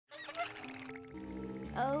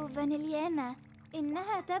أو فانيليانا،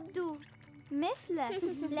 إنها تبدو مثلك،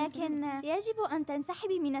 لكن يجب أن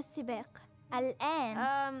تنسحبي من السباق الآن.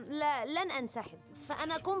 لا، لن أنسحب،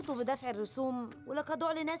 فأنا قمت بدفع الرسوم ولقد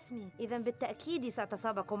أعلن اسمي، إذا بالتأكيد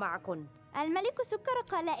سأتسابق معكن. الملك سكر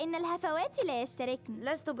قال إن الهفوات لا يشتركن.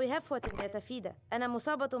 لست بهفوة يا تفيدة، أنا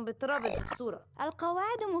مصابة باضطراب الفسورة.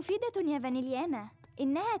 القواعد مفيدة يا فانيليانا،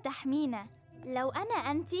 إنها تحمينا. لو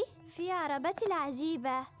أنا أنت في عربتي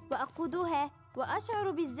العجيبة وأقودها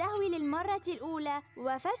وأشعر بالزهو للمرة الأولى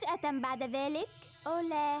وفجأة بعد ذلك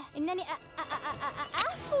لا، إنني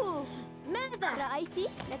أعفو. ماذا؟ رأيتي؟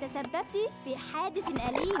 لتسببت في حادث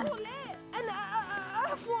أليم. لا، أنا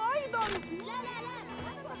أعفو أيضاً. لا،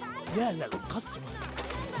 يا للقسوة.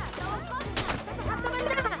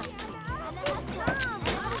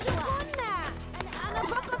 أنا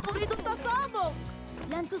فقط أريد التسابق.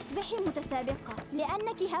 لن تصبحي متسابقة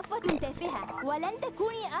لأنك هفوة تافهة، ولن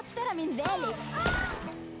تكوني أكثر من ذلك.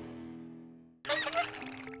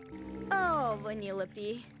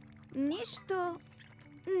 Vanellope, нищо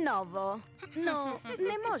ново, но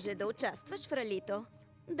не може да участваш в ралито.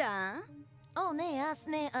 Да? Не, аз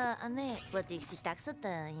не. Платих си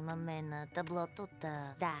таксата, имаме на таблото.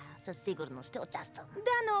 Да, със сигурност ще участвам.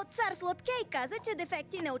 Да, но цар Сладкей каза, че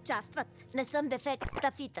дефекти не участват. Не съм дефект,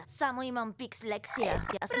 Тафита. Само имам пикслексия.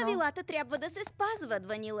 Правилата трябва да се спазват,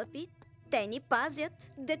 Vanellope. Те ни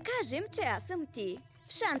пазят. Да кажем, че аз съм ти.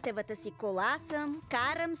 В шантевата си кола съм,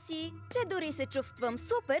 карам си, че дори се чувствам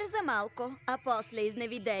супер за малко. А после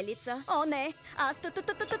изневиделица. О, не! Аз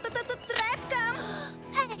трепкам!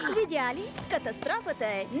 Видя ли? Катастрофата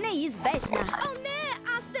е неизбежна. О, не!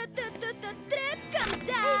 Аз трепкам,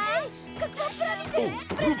 да! Какво правите?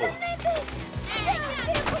 Престанете!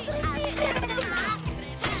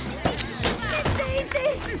 Стейте!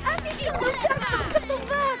 Аз искам да участвам като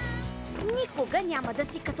вас! Никога няма да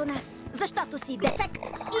си като нас, защото си дефект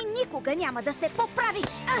и никога няма да се поправиш!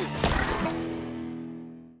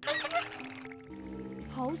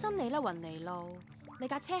 好心你啦，雲尼路，你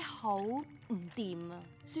架車好唔掂啊！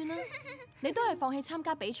算啦，你都係放棄參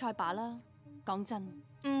加比賽吧啦。講真，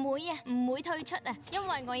唔會啊，唔會退出啊，因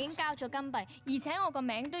為我已經交咗金幣，而且我個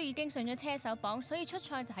名都已經上咗車手榜，所以出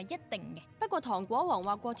賽就係一定嘅。不過糖果王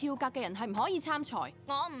話過跳格嘅人係唔可以參賽。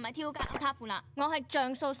我唔係跳格塔芙啦，我係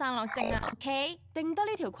像素散落症啊 ，OK？ 定得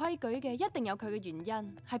呢條規矩嘅一定有佢嘅原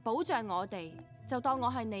因，係保障我哋。就當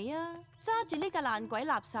我係你啊，揸住呢架爛鬼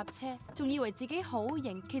垃圾車，仲以為自己好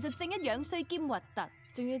型，其實正一樣衰兼核突，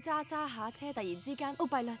仲要揸下車，突然之間，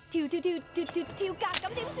弊啦，跳格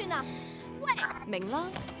咁點算啊？喂，明啦，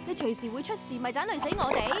你隨時會出事，咪盞累死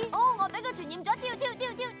我哋。我俾佢傳染咗跳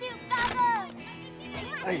格啊！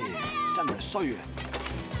哎，真係衰啊！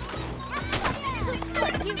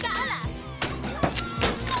跳格啊嗱！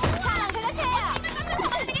拆爛佢架車啊！點解咁想同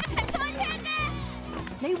我哋一齊開車啫？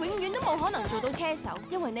你永遠都冇可能做到車手，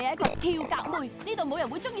因為你係一個跳格妹，呢度冇人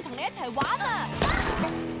會中意同你一齊玩啊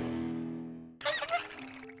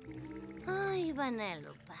Ai,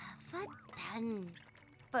 Vanellope, fa tant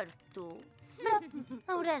per tu.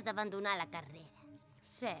 Hauràs d'abandonar la carrera.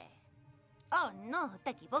 Sí. Oh, no,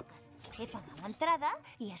 t'equivoques. He pagat l'entrada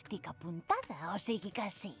i estic apuntada, o sigui que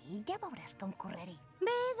sí, ja veuràs com correré.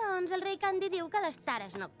 Bé, doncs el rei Candy diu que les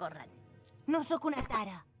tares no corren. No sóc una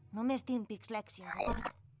tara, només tinc pixlèxia,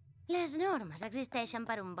 d'acord? Les normes existeixen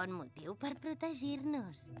per un bon motiu, per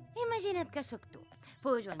protegir-nos. Imagina't que sóc tu.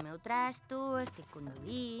 Pujo al meu trasto, estic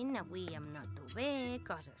conduint, avui em noto bé,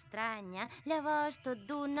 cosa estranya. Llavors, tot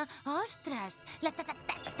d'una... Ostres! La tara!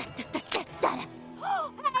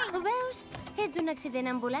 Ho veus? Ets un accident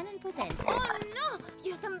ambulant en potència. Oh, no!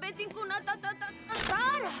 Jo també tinc una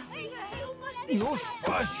tara! No us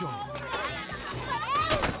fa això!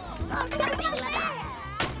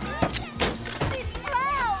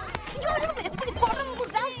 Jo només vull córrer amb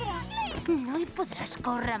vosaltres! No hi podràs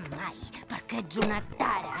córrer mai, perquè ets una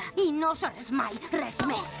tara i no seràs mai res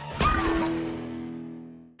més.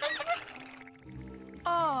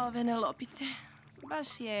 Vanellopice,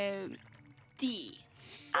 baš je ti.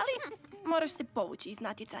 Ali moraš se povući iz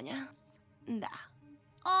natjecanja. Da.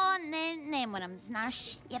 Ne moram, znaš,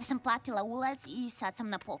 jer sam platila ulaz i sad sam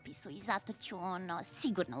na popisu i zato ću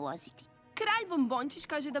sigurno voziti. Kralj Bombončić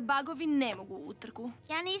kaže da bagovi ne mogu u utrku.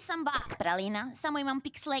 Ja nisam bag, Pralina, samo imam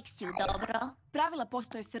piksleksiju, dobro? Pravila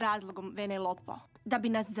postoje s razlogom, Vanellope, da bi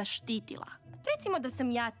nas zaštitila. Recimo da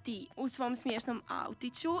sam ja ti u svom smiješnom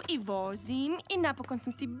autiću i vozim i napokon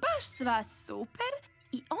sam si baš sva super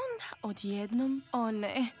i onda odjednom,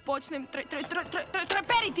 počnem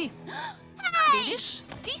treperiti. Vidiš,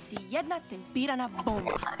 ti si jedna tempirana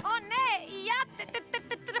bomba. O ne, ja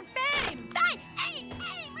treperim! Daj,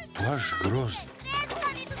 Baš grozno.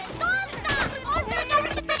 Prestanite, dosta! Otrgam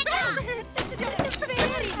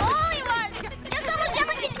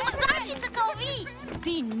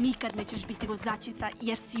nećeš biti vozačica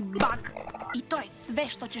jer si bug. I to je sve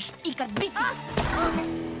što ćeš ikad biti.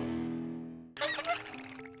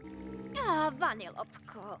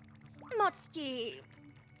 Vanelopko, moc ti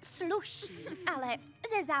sluší, ale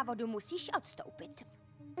ze závodu musíš odstoupit.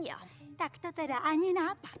 Jo. Tak to teda ani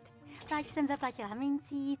nápad. Páč jsem zaplatila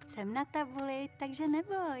mincí, jsem na tabuli, takže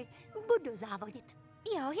neboj, budu závodit.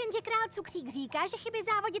 Jo, jenže král Cukřík říká, že chyby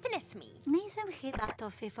závodit nesmí. Nejsem chyba, to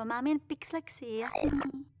Fifo, mám jen pixlexii, jasný.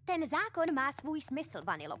 Ten zákon má svůj smysl,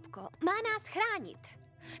 Vanelopko. Má nás chránit.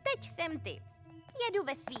 Teď jsem ty. Jedu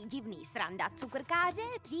ve svý divný sranda cukrkáře,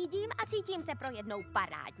 řídím a cítím se pro jednou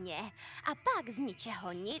parádně. A pak z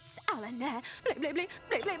ničeho nic, ale ne,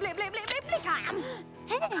 blikám.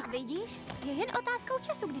 Hej, vidíš? Je jen otázkou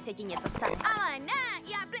času, kdy se ti něco stane. Ale ne,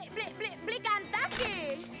 já blikám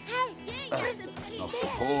taky. Hej, No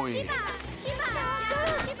fuj.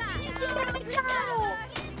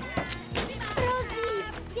 Prosím,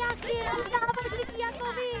 já chci jenom závodit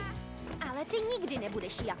jako vy. Ale ty nikdy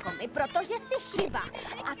nebudeš jako my, protože jsi chyba.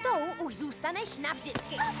 A tou už zůstaneš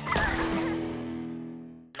navždycky.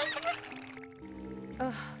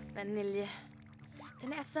 Vanilje.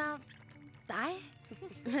 Den er så dig,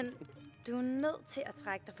 men du er nødt til at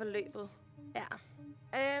trække dig for løbet. Ja.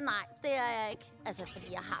 Nej, det er jeg ikke. Altså,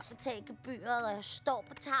 fordi jeg har betalt gebyret, og jeg står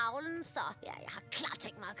på tavlen, så ja, jeg har klart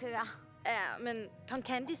tænkt mig at køre. Ja, men Kong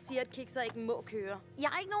Candy siger, at kikser ikke må køre.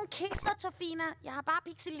 Jeg er ikke nogen kikser, Tofina. Jeg har bare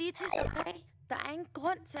pixelitis, okay? Der er en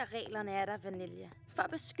grund til, at reglerne er der, Vanilje. For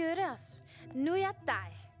at beskytte os. Nu er jeg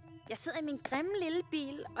dig. Jeg sidder i min grimme lille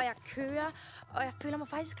bil, og jeg kører, og jeg føler mig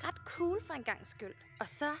faktisk ret cool for en gangs skyld. Og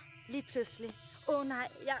så lige pludselig. Nej,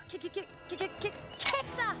 jeg kikser!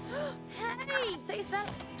 Hey! Se selv.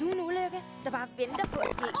 Du er en ulykke, der bare venter på at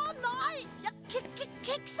ske. Nej! Jeg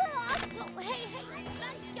kikser også! Hey!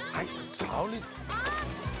 Ej, travligt.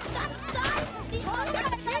 Stop så! Hold dig,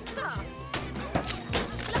 kikser!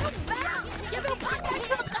 Lad mig være! Jeg vil bare gerne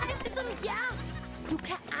køre rejse som jer! Du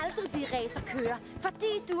kan aldrig blive racerkører,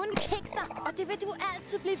 fordi du er en kikser, og det vil du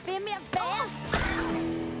altid blive ved med at være.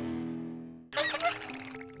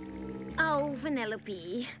 Oh,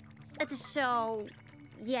 Vanellope. Het is zo...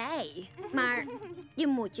 jij. Maar je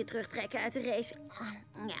moet je terugtrekken uit de race.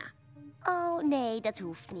 Ja. Oh, nee, dat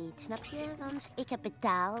hoeft niet, snap je? Want ik heb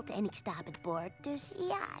betaald en ik sta op het bord, dus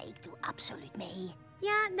ja, ik doe absoluut mee.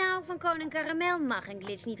 Ja, nou, van koning Karamel mag een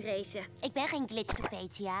glitch niet racen. Ik ben geen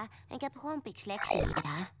glitch-Topetia. Ik heb gewoon pixlexie,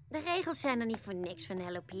 ja. De regels zijn er niet voor niks,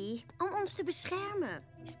 Vanellope. Om ons te beschermen.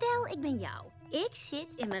 Stel, ik ben jou. Ik zit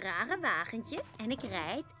in mijn rare wagentje en ik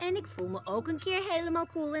rijd en ik voel me ook een keer helemaal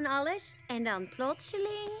cool en alles. En dan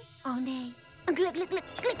plotseling... Oh nee, een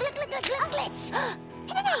glitch.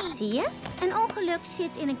 Hey! Zie je? Een ongeluk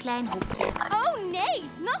zit in een klein hoekje. Oh nee,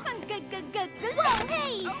 nog een glitch. Wow,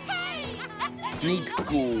 hey! Niet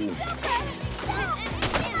cool.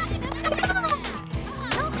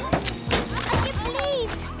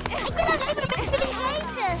 Alsjeblieft! Ik wil nog even met jullie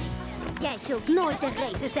racen. Jij zult nooit een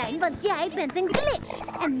racer zijn, want jij bent een glitch.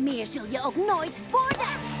 En meer zul je ook nooit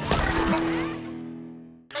worden.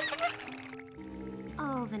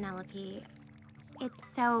 Oh, Vanellope,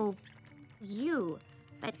 it's so you,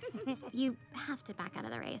 but you have to back out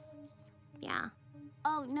of the race. Yeah.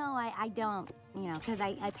 Oh, no, I don't, you know, because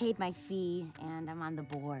I paid my fee and I'm on the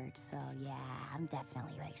board, so yeah, I'm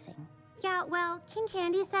definitely racing. Yeah, well, King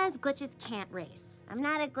Candy says glitches can't race. I'm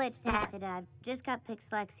not a glitch, Taffeta. I've just got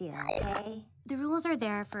pixlexia, okay? The rules are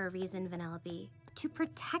there for a reason, Vanellope. To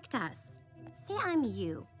protect us. Say I'm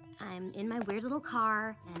you. I'm in my weird little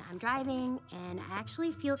car, and I'm driving, and I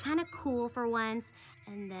actually feel kind of cool for once,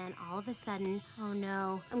 and then all of a sudden, oh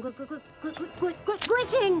no, I'm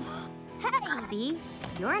glitching! Hey! See?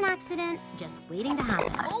 You're an accident, just waiting to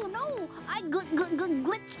happen. Oh no! I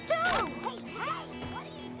glitched too! Hey! What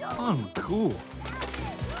are you doing? Uncool.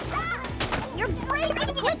 You're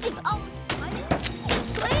breaking glitches! Oh!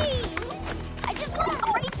 Please! I just want to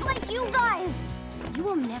race like you guys! You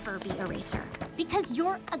will never be a racer, because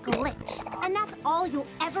you're a glitch, and that's all you'll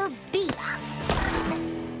ever be.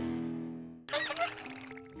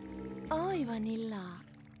 Oi, Vanilla.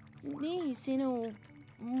 Nii sinu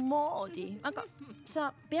moodi. Aga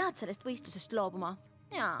sa pead sellest võistlusest loobuma.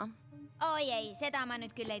 Jaa. Oi ei, seda ma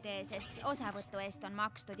nüüd küll ei tee, sest osavõtu eest on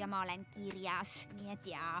makstud ja ma olen kirjas. Nii et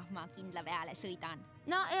jaa, ma kindla peale sõidan.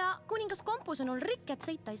 No ja kuningas Kompu sõnul rikket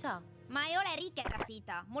sõita ei saa. Ma ei ole rike,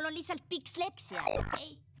 Grafito. Mul on lihtsalt pixlexia.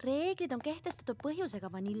 Reeglid on kehtestatud põhjusega,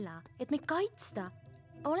 Vanilla, et meid kaitsta.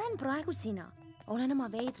 Olen praegu sina. Olen oma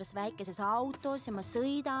veidras väikeses autos ja ma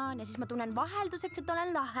sõidan ja siis ma tunnen vahelduseks, et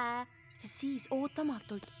olen lahe. Ja siis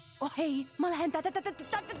ootamatult Oi, mä lähden tästä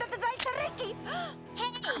rikki!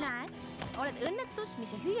 Hei! Näet, olet õnnetus,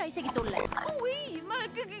 mis ei hüüa isegi tulles. Oi, mä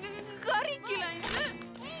olen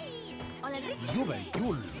karikkilainen! Hei! Olen rikki. Jube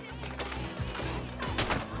julm.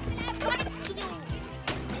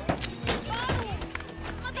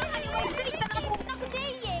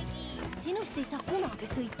 Sinust ei saa kunagi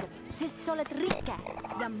sõita, sest sa oled rike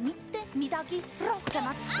ja mitte midagi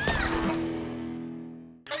rohkemat.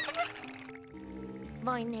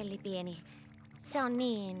 Voi Nelli pieni, se on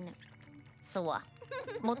niin sua,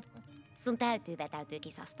 mut sun täytyy vetäytyä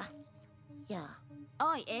kisasta. Joo.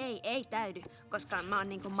 Oi, ei täydy, koska mä oon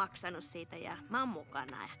niinku maksanut siitä ja mä oon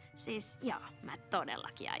mukana. Siis joo, mä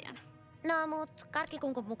todellakin ajan. No mut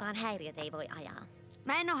karkkikunkun mukaan häiriöt ei voi ajaa.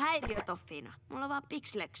 Mä en oo häiriötoffiina, mulla on vaan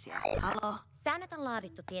piksleksia. Halo? Säännöt on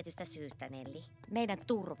laadittu tietystä syystä, Nelli. Meidän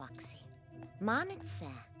turvaksi. Mä oon nyt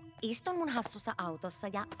sää. Istun mun hassussa autossa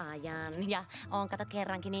ja ajan. Ja oon kato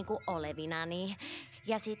kerrankin niinku olevinani.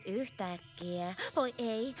 Ja sit yhtäkkiä... Voi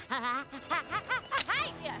ei.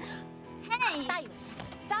 Häiriö! Hei! Tajut sä?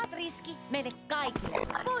 Sä oot riski meille kaikille.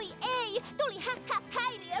 Voi ei! Tuli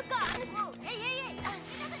häiriö kans! Ei!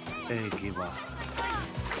 Ei kiva.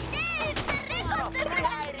 Tuli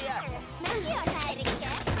häiriö! Mäkin on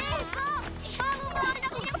häirikkää. Ei saa! Haluan aina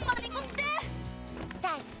kilpaa niinku te!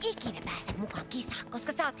 Sä et ikinä pääse mukaan kisaan,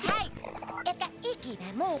 koska sä oot häiriö. Etkä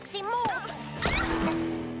ikinä muuksi muutu.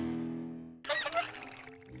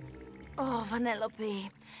 Oh,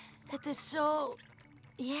 Vanellope. Het is zo...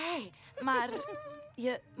 Jij, maar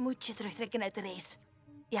je moet je terugtrekken uit de race.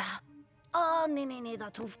 Ja. Oh, nee,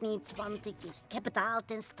 dat hoeft niet, want ik heb het al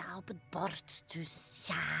en sta op het bord. Dus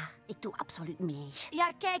ja, ik doe absoluut mee.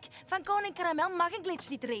 Ja, kijk, van Koning Karamel mag een glitch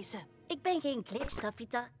niet racen. Ik ben geen glitch,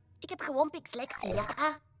 Tafita. Ik heb gewoon piksleksie,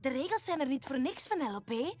 ja? De regels zijn er niet voor niks,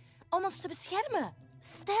 Vanellope. Om ons te beschermen.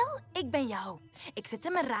 Stel, ik ben jou. Ik zit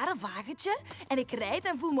in mijn rare wagentje en ik rijd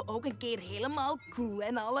en voel me ook een keer helemaal cool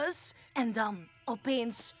en alles. En dan,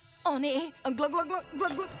 opeens... Oh nee, een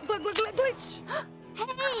glitch.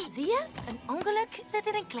 Hey, zie je? Een ongeluk zit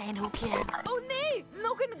in een klein hoekje. Oh nee,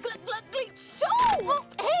 nog een glitch. Zo! Oh,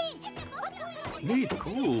 hey! Niet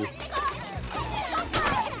cool.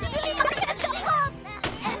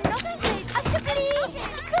 En nog een glitch, alsjeblieft.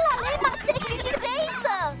 Ik wil alleen maar tegen jullie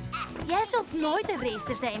racen. Jij zult nooit een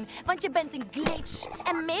racer zijn, want je bent een glitch.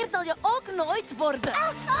 En meer zal je ook nooit worden.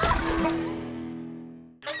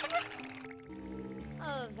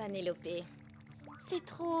 Oh, Vanellope, c'est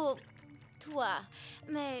trop... toi.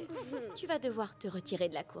 Mais tu vas devoir te retirer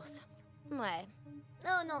de la course. Ouais.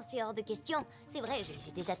 Oh non, c'est hors de question. C'est vrai,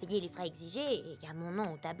 j'ai déjà payé les frais exigés et il y a mon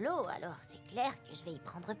nom au tableau, alors c'est clair que je vais y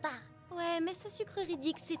prendre part. Ouais, mais sa sucrerie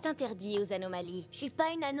dit que c'est interdit aux anomalies. Je suis pas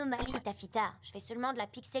une anomalie, Tafita. Je fais seulement de la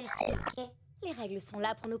pixelcie, ok? Les règles sont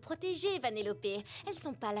là pour nous protéger, Vanellope. Elles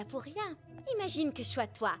sont pas là pour rien. Imagine que je sois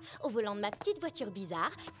toi, au volant de ma petite voiture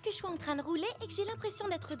bizarre, que je sois en train de rouler et que j'ai l'impression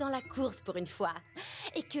d'être dans la course pour une fois.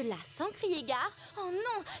 Et que là, sans crier gare, oh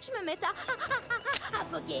non, je me mette à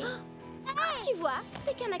voguer. Hey! Tu vois,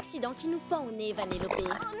 c'est qu'un accident qui nous pend au nez, Vanellope.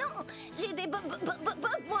 Oh non, j'ai des bugs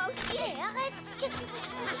moi aussi. Hey, arrête! Qu'est-ce que tu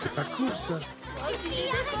fais? C'est ta course. Vous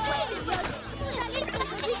allez me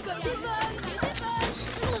faire comme des bugs,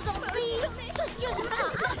 Je vous en prie! Tout ce que je veux,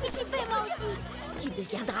 participer moi aussi! Tu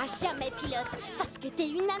deviendras jamais pilote parce que t'es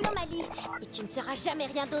une anomalie et tu ne seras jamais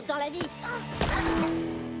rien d'autre dans la vie.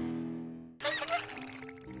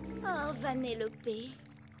 Oh, Vanellope,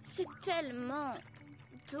 c'est tellement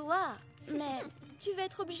toi. Mais tu vas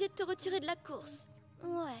être obligée de te retirer de la course.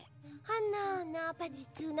 Ouais. Ah non, pas du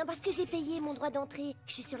tout. Non, parce que j'ai payé mon droit d'entrée.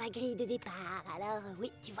 Je suis sur la grille de départ. Alors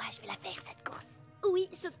oui, tu vois, je vais la faire, cette course. Oui,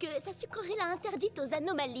 sauf que sa sucrerie l'a interdite aux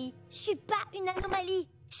anomalies. Je suis pas une anomalie.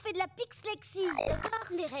 Je fais de la pixlexie.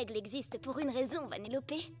 D'accord, les règles existent pour une raison,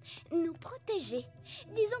 Vanellope. Nous protéger.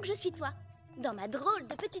 Disons que je suis toi, dans ma drôle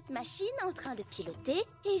de petite machine en train de piloter,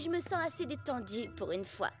 et je me sens assez détendue pour une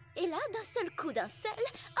fois. Et là, d'un seul coup,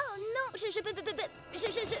 oh non, je bug.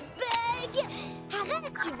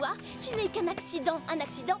 Arrête, tu vois, tu n'es qu'un accident, un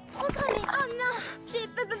accident programmé. Oh non, j'ai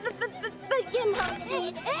bugué moi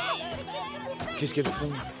aussi. Qu'est-ce qu'elles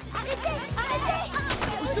font? Arrêtez.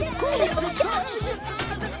 Au secours,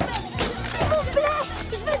 s'il vous plaît,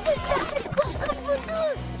 je veux juste faire cette course comme vous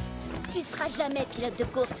tous. Tu seras jamais pilote de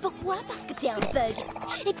course. Pourquoi? Parce que t'es un bug.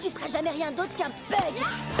 Et que tu seras jamais rien d'autre qu'un bug.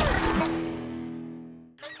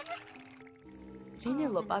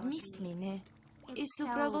 Vanellope, მისმენე. ის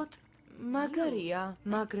უბრალოდ მაგარია,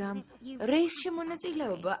 მაგრამ რეისში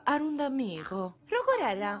მონაწილეობა არ უნდა მიიღო. როგორ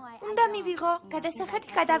არა? უნდა მივიღო, გადასახადი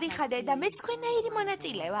გადავიხადე და მე სხვენაირი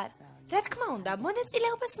მონაწილე ვარ. რა თქმა უნდა,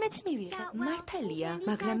 მონაწილეობას მეც მივიღე. მართალია,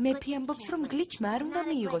 მაგრამ მეფე ამბობს, რომ გლიჩმა არ უნდა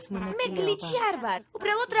მიიღოს მონაწილეობა. მე გლიჩი არ ვარ.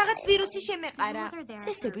 უბრალოდ რაღაც ვირუსი შემეყარა.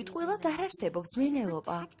 წესებით ყველად არ არსებობს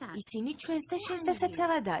ვენელოპა. ისინი ჩვენს და შენს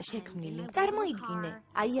დასაცავადაა შექმნილი. წარმოიდგინე,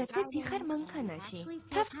 აი ასეც იხარ მანქანაში.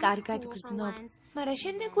 თავს კარგად გრძნობ, მაგრამ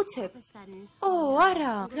შემდეგ უცებ. ო,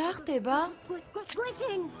 არა, რა ხდება?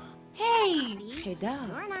 ჰეი, ხედავ?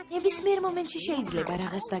 ნებისმიერ მომენტში შეიძლება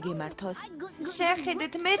რაღაც დაგემართოს.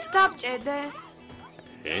 შეხედეთ, მეც გავჭედე.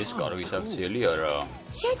 ეს კარგი საქციელი არა.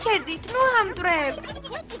 შეჩერდით, ნუ ამტრებთ.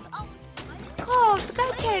 ხო,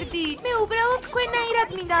 გაჩერდით. მე უბრალოდ თქვენაირად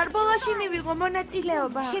მინდა არ ბოლოში მივიღო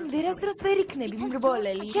მონაწილეობა. შენ ვერასდროს ვერ იქნები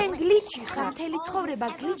მრბოლელი. შენ გლიჩი ხარ, მთელი ცხოვრება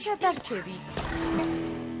გლიჩად არჩევი.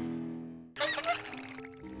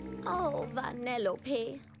 Oh, Vanellope,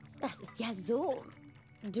 das ist ja so.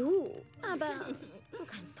 Du, aber du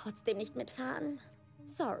kannst trotzdem nicht mitfahren.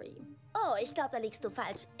 Sorry. Oh, ich glaube, da liegst du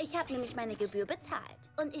falsch. Ich habe nämlich meine Gebühr bezahlt.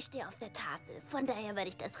 Und ich stehe auf der Tafel. Von daher werde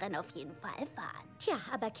ich das Rennen auf jeden Fall fahren. Tja,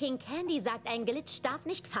 aber King Candy sagt, ein Glitch darf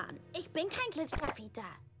nicht fahren. Ich bin kein Glitch-Tafita.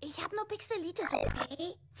 Ich habe nur Pixelitis, okay?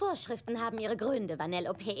 Vorschriften haben ihre Gründe,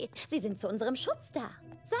 Vanellope. Sie sind zu unserem Schutz da.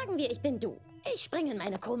 Sagen wir, ich bin du. Ich springe in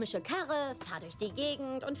meine komische Karre, fahre durch die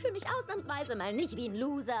Gegend und fühle mich ausnahmsweise mal nicht wie ein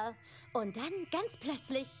Loser. Und dann ganz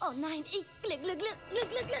plötzlich, oh nein, ich glitsche.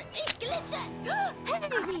 Hey,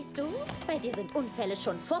 siehst du? Bei dir sind Unfälle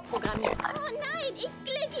schon vorprogrammiert. Oh nein, ich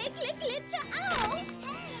glitsche auch.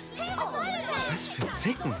 Hey, was soll das? Was für ein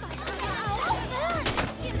Zicken?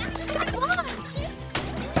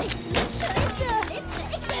 Ich glitsche.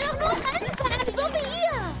 Ich will doch nur Rennen fahren, so wie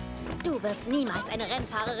ihr. Du wirst niemals eine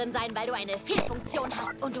Rennfahrerin sein, weil du eine Fehlfunktion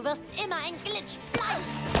hast. Und du wirst immer ein Glitch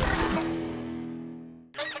bleiben.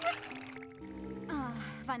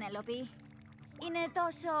 Vanellope, είναι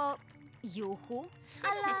τόσο γιούχου,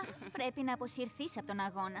 αλλά πρέπει να αποσυρθείς από τον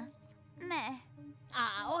αγώνα. Ναι. Α,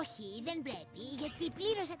 όχι, δεν πρέπει, γιατί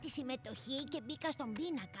πλήρωσα τη συμμετοχή και μπήκα στον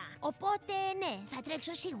πίνακα. Οπότε, ναι, θα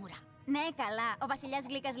τρέξω σίγουρα. Ναι, καλά. Ο βασιλιάς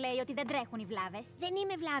Γλύκας λέει ότι δεν τρέχουν οι βλάβες. Δεν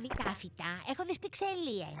είμαι βλάβη τάφητα. Έχω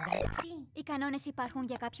δυσπυξελία, εντάξει. Οι κανόνες υπάρχουν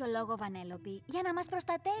για κάποιο λόγο, Vanellope, για να μας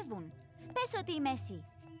προστατεύουν. Πες ότι είμαι εσύ.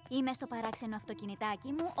 Είμαι στο παράξενο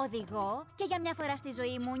αυτοκινητάκι μου, οδηγώ και για μια φορά στη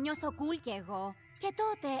ζωή μου νιώθω cool κι εγώ. Και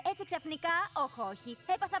τότε, έτσι ξαφνικά, όχι,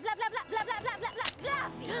 έπαθα βλάβη.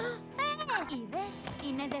 Είδες,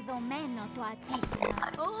 είναι δεδομένο το ατύχημα.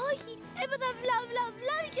 Όχι, έπαθα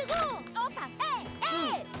βλάβη κι εγώ. Όπα,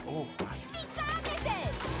 τι κάνετε,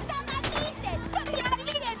 σταματήστε, το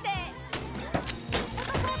διαλύνετε.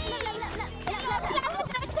 Έπαθα βλάβη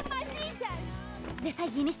μαζί σας. Δεν θα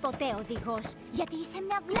γίνεις ποτέ οδηγός, γιατί είσαι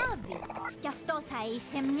μια βλάβη. Κι αυτό θα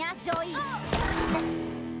είσαι μια ζωή.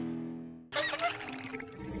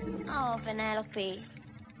 ונלופי,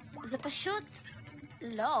 זה פשוט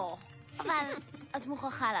לא. אבל את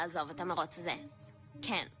מוכרחה לעזוב את המרוץ הזה.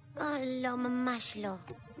 כן. לא, ממש לא.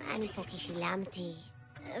 אני פה כי שילמתי,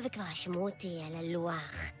 וכבר רשמו אותי על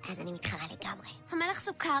הלוח, אז אני מתחרה לגמרי. המלך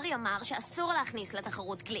סוכרי אמר שאסור להכניס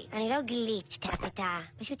לתחרות גליץ'. אני לא גליץ', טאפתה.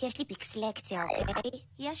 פשוט יש לי פיקסלקציה, אוקיי?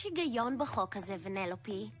 יש היגיון בחוק הזה,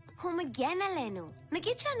 ונלופי. הוא מגן עלינו.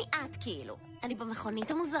 נגיד שאני את כאילו. אני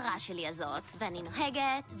במכונית המוזרה שלי הזאת, ואני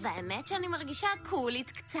נוהגת, והאמת שאני מרגישה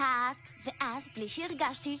קולית קצת, ואז בלי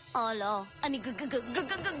שהרגשתי, או לא, אני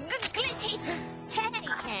גליצ'ית. היי,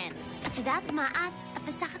 כן. את יודעת מה את? את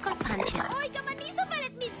בסך הכל פאנצ'ר. אוי, גם אני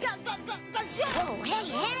סובלת מגלג'ו.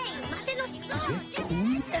 היי, מה אתם עושים?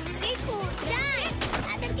 תפסיקו, די!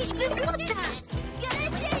 אתם תשברו אותה. די!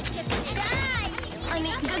 אני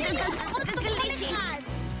גליצ'ית.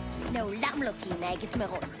 לעולם לא תהי נהגת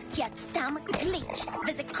מרוץ, כי את סתם גליץ',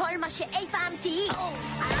 וזה כל מה שאי פעם תהי.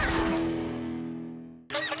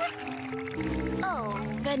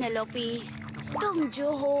 वेनेलोपी, तुम जो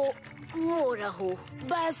हो वो रहो,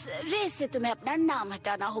 बस रेस से तुम्हें अपना नाम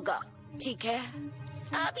हटाना होगा, ठीक है?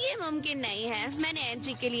 अब ये मुमकिन नहीं है। मैंने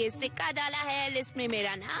एंट्री के लिए सिक्का डाला है, लिस्ट में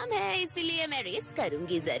मेरा नाम है, इसीलिए मैं रेस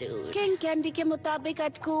करूंगी जरूर। किंग कैंडी के मुताबिक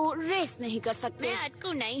अटकू रेस नहीं कर सकते। मैं अटकू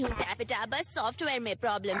नहीं हूँ टैफिटा, बस सॉफ्टवेयर में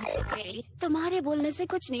प्रॉब्लम है। तुम्हारे बोलने से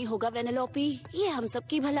कुछ नहीं होगा वेनेलोपी, ये हम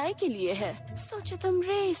सबकी भलाई के लिए है। सोचो तुम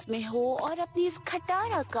रेस में हो और अपनी इस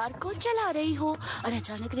खटारा कार को चला रही हो और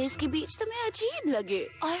अचानक रेस के बीच तुम्हें अजीब लगे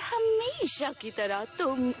और हमेशा की तरह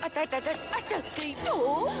तुम अटक गई तो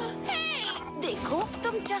देखो,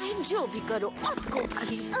 तुम चाहे जो भी करो, अटको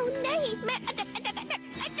भी। ओह नहीं, मैं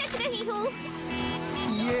अटक रही हूँ।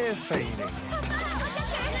 ये सही नहीं।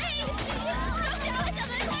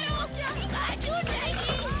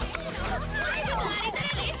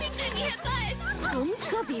 तुम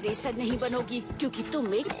कभी रेसर नहीं बनोगी, क्योंकि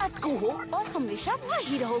तुम एक अटकू हो और हमेशा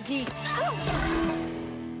वही रहोगी।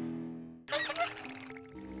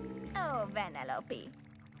 Vanellope.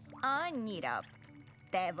 Annyira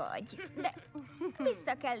te vagy. De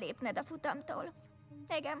vissza kell lépned a futamtól.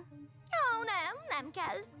 Igen. Ó, nem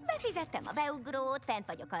kell. Befizettem a beugrót, fent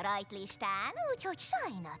vagyok a rajtlistán, úgyhogy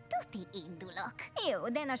sajna, tuti indulok. Jó,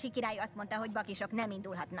 de Nasi király azt mondta, hogy bakisok nem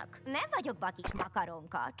indulhatnak. Nem vagyok bakis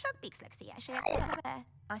makaronka, csak pixlexiás értelme.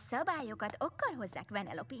 A szabályokat okkal hozzák,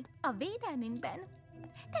 Vanellope. A védelmünkben.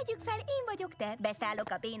 Tegyük fel, én vagyok te. Beszállok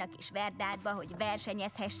a béna kis verdádba, hogy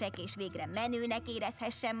versenyezhessek, és végre menőnek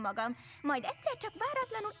érezhessem magam. Majd egyszer csak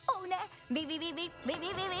váratlanul, ó ne,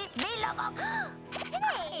 villogok.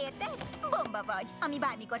 Érted? Bomba vagy, ami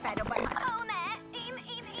bármikor felrobbanhat. Ó ne,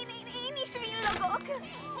 én is villogok.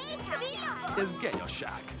 Ez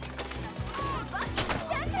genyosság.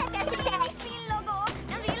 Tönkreteszek, én is villogok.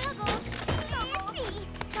 Villogok? Érti?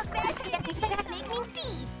 Csak versenyezni szeretnék, mint ti.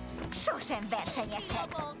 Sosem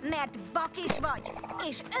versenyezhet, mert bakis vagy,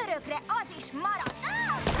 és örökre az is marad.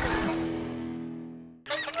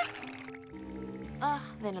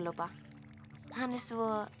 Vanellope, hann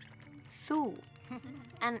svo þú.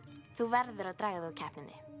 En þú verður að draga þau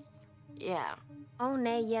keppninni. Já. Ó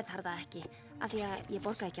nei, ég þarf það ekki. Af því að ég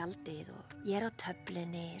borgaði gjaldið og ég á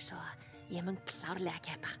töflunni, svo ég mun klárlega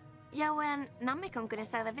keppa. Já, en nammikóngurinn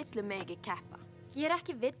sagði að villum mig ekki keppa. Ég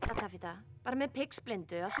ekki villa, Tafita. Bara með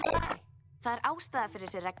pigsblindu, allt í lagi. Það ástæða fyrir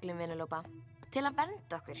þessi reglum, Vanellope. Til að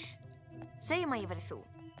vernda okkur. Segjum að ég verði þú.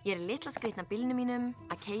 Ég litla skrýtna bílnum mínum,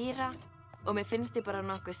 að keyra, og mér finnst ég bara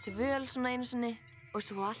nokkuð svöl svona einu sinni, og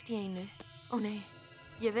svo allt í einu. Ó nei,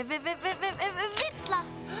 ég villa!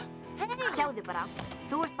 Sjáðu bara,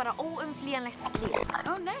 þú ert bara óumflýjanlegt slys.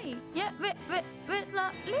 Ó nei, ég villa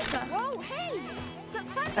líka. Ó, hei!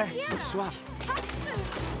 Hvað er að gera? Ekki svart.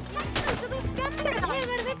 Hættu svo þú skemmir að ég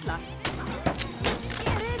verði villa.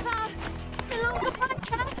 Gerið það! Mér langar bara að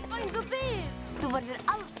keppa eins og þið. Þú verður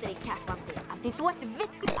aldrei keppandi af því þú ert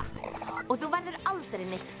villa. Og þú verður aldrei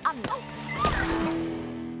neitt annað.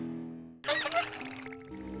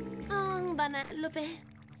 Vanellope,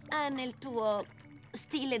 ha nel tuo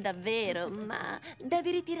stile davvero, ma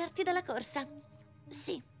devi ritirarti dalla corsa.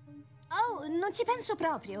 Sì. Oh, non ci penso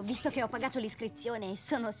proprio, visto che ho pagato l'iscrizione e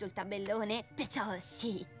sono sul tabellone, perciò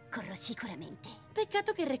sì, corro sicuramente.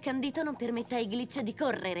 Peccato che il recandito non permetta ai glitch di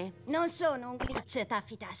correre. Non sono un glitch,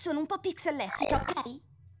 Tafita, sono un po' pixellessica, ok?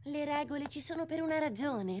 Le regole ci sono per una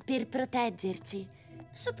ragione, per proteggerci.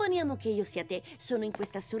 Supponiamo che io sia te, sono in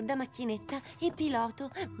questa assurda macchinetta e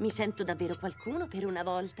piloto. Mi sento davvero qualcuno per una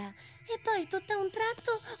volta. E poi tutto a un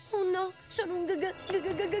tratto, oh no, sono un glitch!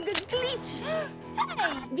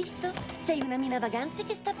 Ehi, visto? Sei una mina vagante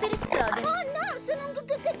che sta per esplodere. Oh no, sono un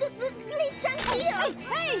glitch anch'io!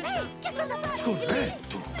 Ehi, che cosa fai?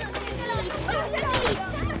 Scorretto!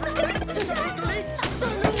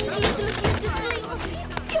 Sono un glitch!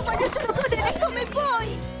 Io voglio solo godere come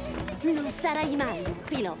voi! Non sarai mai un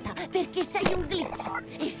pilota, perché sei un glitch.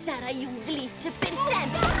 E sarai un glitch per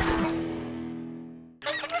sempre.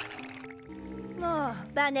 Mo,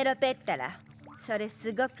 Vanellopeったら、それ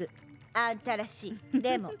すごくあんたらしい。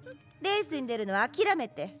でも、レースに出るの諦め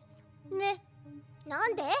て。ね。な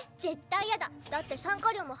んで？絶対やだ。だって参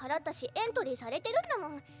加料も払ったし、エントリーされてるんだ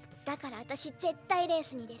もん。だから私絶対レー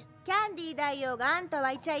スに出る。キャンディー大王があんた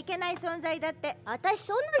はいちゃいけない存在だって。私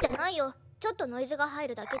そんなんじゃないよ。ちょっとノイズが入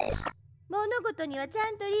るだけです。物事にはちゃ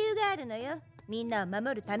んと理由があるのよ。みんなを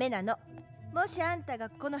守るためなの。もしあんたが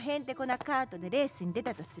このへんてこなカートでレースに出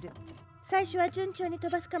たとする。最初は順調に飛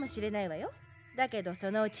ばすかもしれないわよ。だけどそ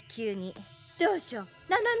のうち急にどうしよう。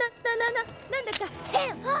なんだか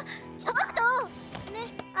変。あ、ちょっと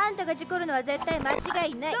ね、あんたが事故るのは絶対間違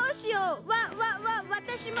いない。どうしよう。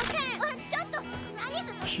私も変。ちょっと何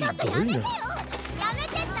すんの。ちょっとやめてよ。やめ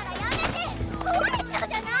てったらやめて。壊れちゃう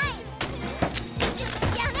じゃない。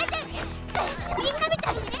みんなみ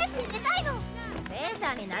たいにレースに出たいの。レー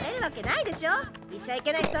サーになれるわけないでしょ。いちゃい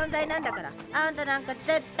けない存在なんだから。あんたなんか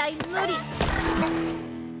絶対無理。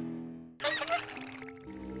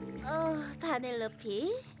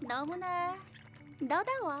바넬로피, 너무나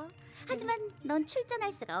너다워. 하지만 넌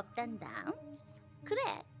출전할 수가 없단다. 그래.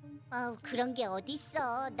 그런 게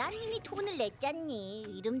어딨어. 난 이미 돈을 냈잖니.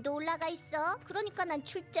 이름도 올라가 있어. 그러니까 난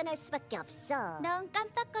출전할 수밖에 없어. 넌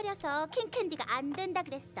깜빡거려서 킹캔디가 안 된다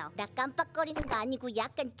그랬어. 나 깜빡거리는 거 아니고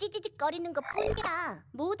약간 찌지직거리는 것 뿐이야.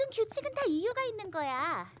 모든 규칙은 다 이유가 있는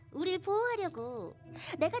거야. 우릴 보호하려고.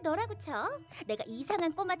 내가 너라고 쳐. 내가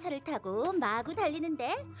이상한 꼬마차를 타고 마구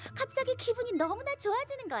달리는데 갑자기 기분이 너무나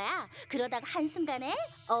좋아지는 거야. 그러다가 한순간에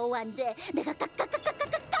안 돼. 내가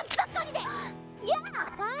깜빡거리네. 야!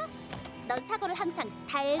 봐. 넌 사고를 항상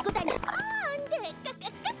달고 다녀. 안 돼.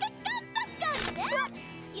 깜빡거리네.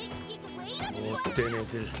 이거 왜 이러는 거야? 어때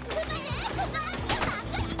애들? 그만해.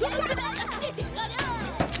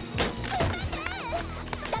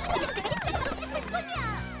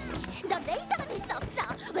 넌 레이서가 될 수 없어.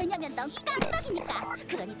 왜냐면 넌 깜빡이니까.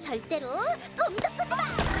 그러니 절대로 꿈도 꾸지 마.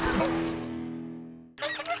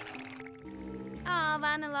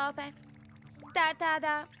 Vanellope, tā ir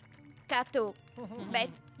tāda kā tu, bet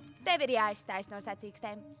tev ir jāizstājas no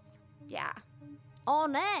sacīkstēm. Jā. O,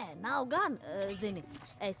 nē, nav gan, zini,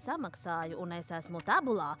 es samaksāju un es esmu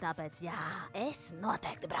tabulā, tāpēc, jā, es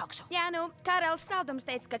noteikti braukšu. Jā, nu, karalis Saldums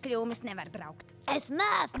teica, ka kļūmes nevar braukt. Es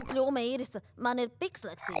neesmu kļūme, Irisa, man ir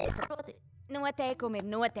piksleksija, saproti? Noteikumi ir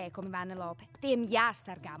noteikumi, Vanellope. Tiem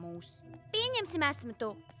jāsargā mūs. Pieņemsim, esmu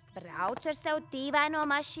tu. Braucu ar savu dīvaino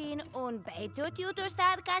mašīnu un beidzot jūtos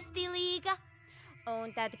tāda kā stilīga.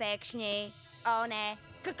 Un tad pēkšņi, o nē,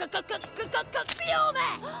 kļūme!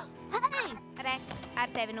 Hei! Re, ar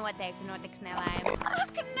tevi noteikti notiks nelaime.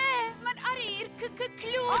 Ak, nē, man arī ir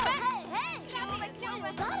kļūme! Kļūme!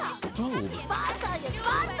 Stulbi!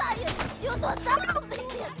 Pārstājiet! Jūs to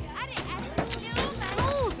sapulzīsies! Arī esmu kļūme!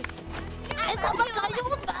 Lūdzu! Es tāpat kā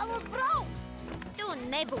jūs vēlos braukt! Tu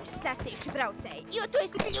nebūsi sacīkšu braucēji, jo tu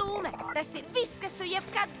esi kļūme. Tas ir viss, kas tu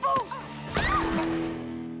jebkad būsi.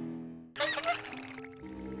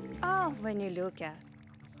 Vaniliuke,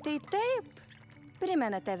 tai taip,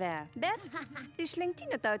 primena tave, bet iš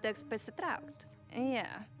lenktynių tau teks pasitraukt. Jā.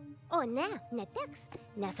 O ne, neteks,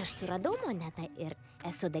 nes aš suradau monetą ir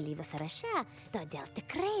esu dalyvių sąraše, todėl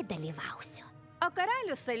tikrai dalyvausiu. O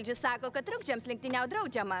karalius Saldžius sako, kad trukdžiams lenktyniaut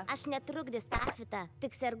draudžiama. Aš netrukdys Tafita,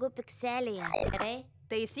 tik sergu pikselėje, gerai?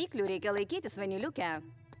 Taisyklių reikia laikytis, Vaniliuke.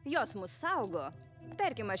 Jos mus saugo.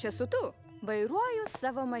 Tarkim, aš esu tu. Vairuoju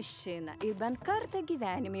savo mašiną ir bent kartą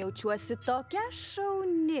gyvenime jaučiuosi tokia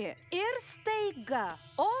šauni. Ir staiga,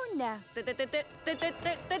 o ne,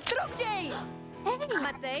 trukdžiai!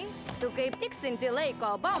 Matai, tu kaip tiksinti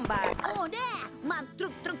laiko bombą. O ne, man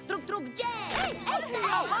trukdžiai!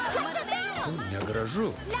 Negražu.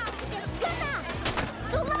 Liaukitės, gana!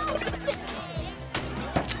 Sulaužysi!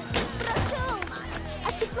 Prašau,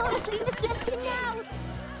 aš tik noriu su jumis lenktyniaut.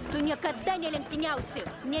 Tu niekada nelenktyniausi,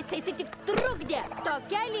 nes esi tik trukdė.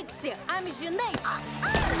 Tokia liksi amžinai.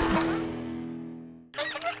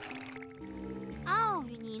哦，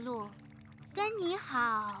雨泥路，跟你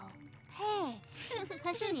好。嘿，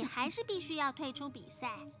可是你还是必须要退出比赛。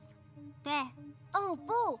对。哦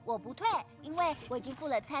不，我不退，因为我已经付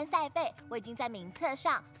了参赛费，我已经在名册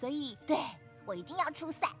上，所以对我一定要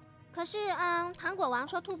出赛。可是，糖果王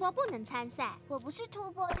说突波不能参赛。我不是突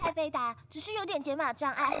波太飞达，只是有点解码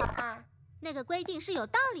障碍，好吗？那个规定是有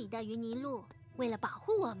道理的，云泥路。为了保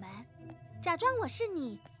护我们，假装我是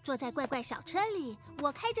你，坐在怪怪小车里，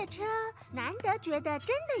我开着车，难得觉得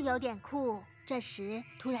真的有点酷。这时，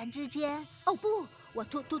突然之间，哦不，我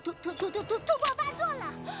突破发作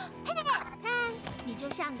了！嘿，看，你就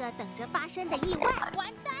像个等着发生的意外。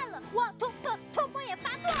完蛋了，我突破也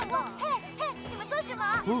发作了！嘿，你们做什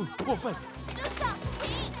么？过分！住手！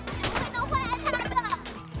停！会弄坏他的！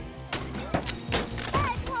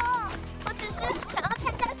拜托，我只是想要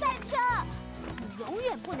参加赛车。你永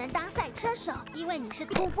远不能当赛车手，因为你是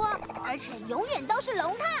突波，而且永远都是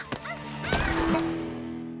龙踏。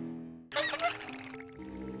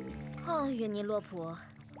哦，云尼洛普，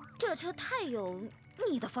这车太有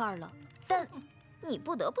你的范儿了，但你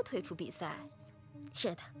不得不退出比赛。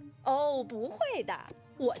是的。哦，不会的，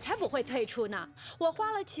我才不会退出呢！我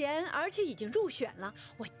花了钱，而且已经入选了，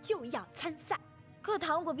我就要参赛。可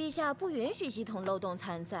糖果陛下不允许系统漏洞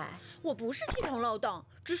参赛。我不是系统漏洞，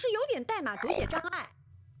只是有点代码读写障碍。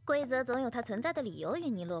规则总有它存在的理由，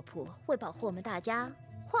云尼洛普。为保护我们大家，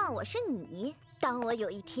换我是你。当我有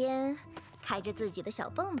一天开着自己的小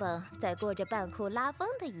蹦蹦，在过着半裤拉风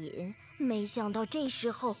的瘾，没想到这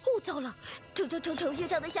时候，糟了，程序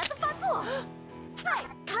上的瑕疵发作。嗨，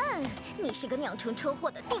看，你是个酿成车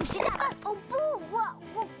祸的定时炸弹。哦不，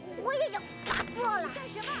我也要发作了！干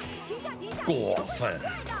什么？停下！过分！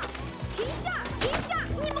停下！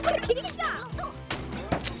你们快停下！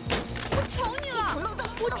我求你了！系统漏洞！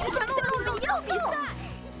我只想跟你们要比赛。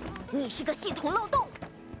你是个系统漏洞，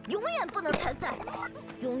永远不能参赛，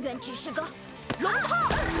永远只是个龙套。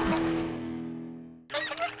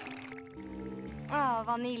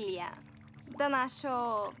Vanilje. Den er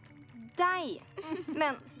så deg.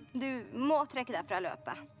 Men du må trekke deg fra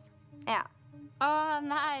løpet. Ja.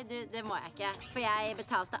 Nei, det må jeg ikke. For jeg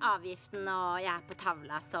betalte avgiften, og jeg er på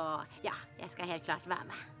tavla, så ja, jeg skal helt klart være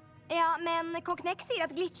med. Ja, men Kong Knekk sier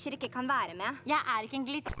at glitcher ikke kan være med. Jeg er ikke en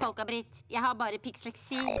glitch, Polka-Britt. Jeg har bare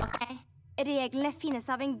piksleksi, ok? Reglene finnes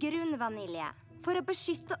av en grunn, Vanilje. For å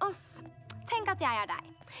beskytte oss. Tenk at jeg er deg.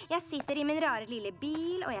 Jeg sitter i min rare lille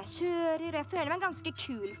bil, og jeg kjører, og jeg føler meg ganske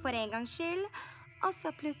kul for en gangs skyld. Og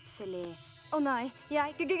så plutselig nei,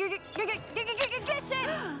 jeg glitcher!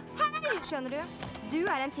 Hei! Skjønner du? Du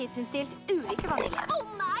en tidsinnstilt ulike vanilje.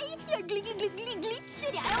 Nei, jeg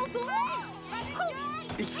glitcher, jeg også.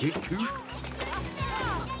 Ikke kult.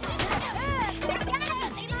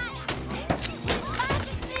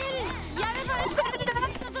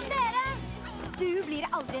 Du blir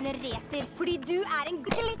aldri en racer, fordi du en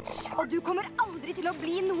glitch, og du kommer aldri til å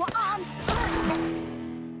bli noe annet.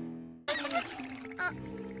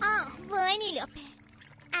 Vanellope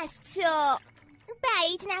از تو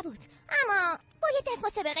بعید نبود اما باید از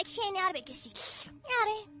مسابقه کنار بکشی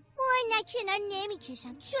آره وای نه کنار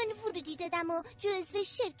نمیکشم چون ورودی دادم و جزو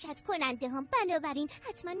شرکت کننده هم بنابراین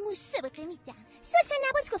حتما مسابقه میدم سلطان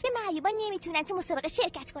نباز گفته معیوبان نمیتونن تو مسابقه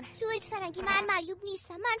شرکت کنن سویت فرنگی من معیوب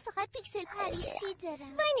نیستم من فقط پیکسل پریشی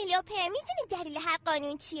دارم وانلوپه میدونی دلیل هر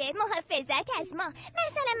قانون چیه محافظت از ما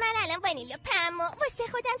مثلا من الان وانلوپم و واسه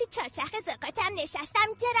خودم تو چارچرخ زاقاتم نشستم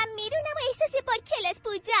دارم میرونم و احساس بار کلاس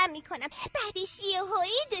بودم میکنم بعدش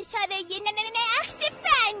یهویی دچار یه نقص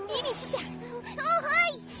فنی میشم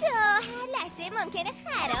اوهای تو هر لحظه ممکنه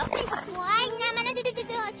خراب بشی وای نه من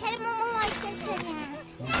داتر مشکل شدم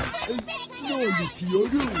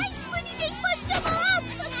خواهش کنیدش با شما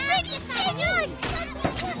برید کنون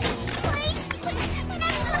خواهش میکنم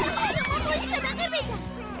منم شما مسابقه بدم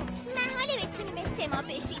محاله بتونی مثل ما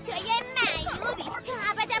بشی تو یه معیوبی تو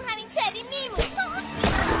ابدم همینطوری میمونی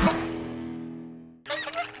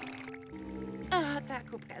Ta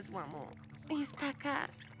kubka złomu jest taka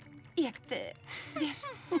jak ty. Wiesz,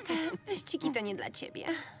 te wyścigi to nie dla ciebie.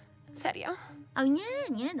 Serio? O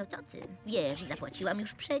nie, no co ty? Wiesz, zapłaciłam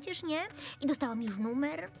już przecież, nie? I dostałam już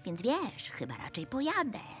numer, więc wiesz, chyba raczej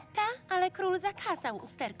pojadę. Ale król zakazał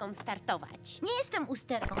usterkom startować. Nie jestem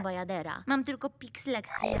usterką bajadera. Mam tylko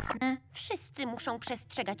pikslekcje, jasne? Wszyscy muszą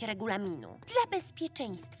przestrzegać regulaminu. Dla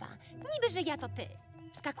bezpieczeństwa. Niby, że ja to ty.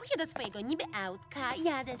 Wskakuję do swojego niby autka,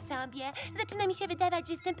 jadę sobie. Zaczyna mi się wydawać,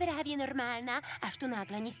 że jestem prawie normalna, aż tu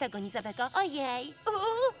nagle ni z tego, ni z owego. Ojej!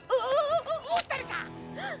 Usterka!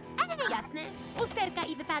 Jasne? Usterka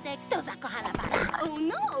i wypadek to zakochana para.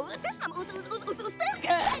 No, też mam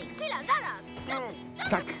usterkę! Ej, chwila, zaraz!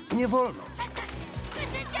 Tak nie wolno.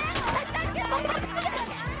 Słyszycie? Przestańcie, pomóżcie!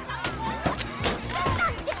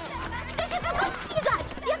 Przestańcie! Chcę się kogoś ścigać,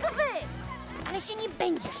 jak wy! Ale się nie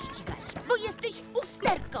będziesz ścigać, bo jesteś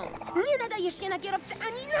usterką. Nie nadajesz się na kierowcę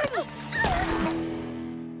ani na nic.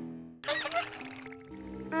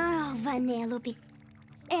 Vanellope,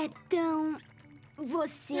 é tão...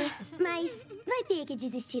 você, mas vai ter que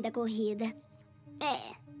desistir da corrida.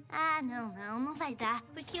 Ah, não vai dar,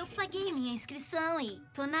 porque eu paguei minha inscrição e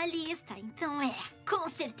tô na lista, então com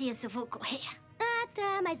certeza eu vou correr. Ah,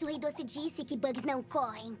 tá, mas o Rei Doce disse que bugs não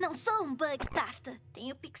correm. Não sou um bug, Tafta.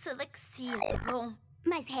 Tenho pixelexia, tá bom?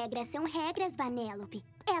 Mas regras são regras, Vanellope.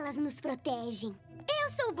 Elas nos protegem.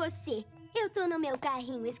 Eu sou você. Eu tô no meu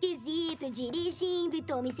carrinho esquisito, dirigindo e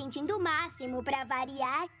tô me sentindo o máximo pra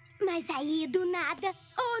variar. Mas aí, do nada...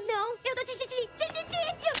 Oh, não! Eu tô te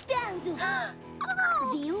tiltando!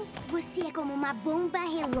 Viu? Você é como uma bomba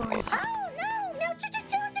relógio. Oh, não! Meu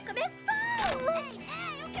tchutchut começou!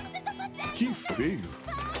 Ei, o que você está fazendo? Que feio!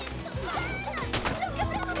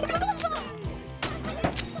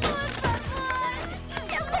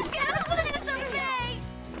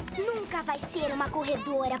 Nunca vai ser uma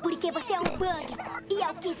corredora, porque você é um bug. E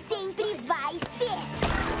é o que sempre vai ser.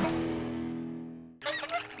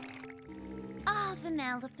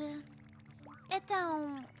 Vanellope, é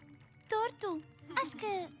tão... torto. Acho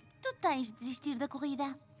que tu tens de desistir da corrida.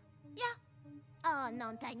 Oh,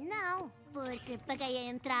 não tenho não, porque paguei a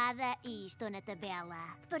entrada e estou na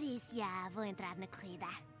tabela. Por isso, vou entrar na corrida.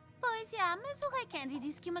 Pois, mas o Rei Candy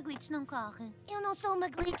disse que uma glitch não corre. Eu não sou uma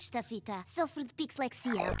glitch, Tafita. Sofro de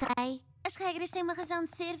pixlexia, ok? As regras têm uma razão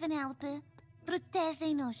de ser, Vanellope.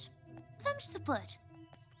 Protegem-nos. Vamos supor,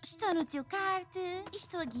 estou no teu kart e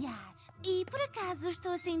estou a guiar. E por acaso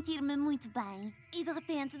estou a sentir-me muito bem. E de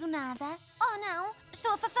repente, do nada... Oh não!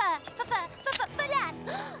 Estou a falhar!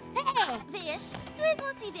 Vês? Tu és um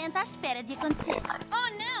acidente à espera de acontecer. Oh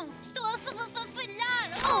não! Estou a falhar!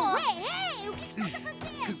 Oh, ei! O que estás a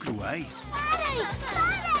fazer? Que cruéis! Parem!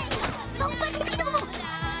 Não parem!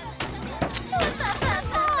 Por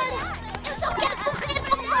favor! Eu só quero correr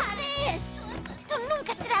como vocês! Tu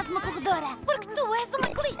nunca serás uma corredora, porque tu és uma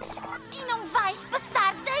glitch e não vais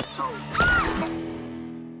passar daí.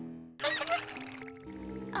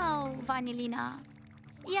 Oh, Vanilina,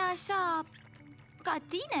 e așa ca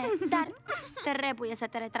tine, dar trebuie să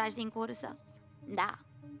te retragi din cursă. Da.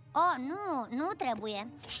 Oh, nu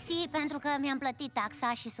trebuie. Știi, pentru că mi-am plătit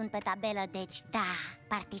taxa și sunt pe tabelă, deci da,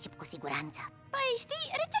 particip cu siguranță. Păi știi,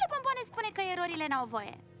 regele Pompoane spune că erorile n-au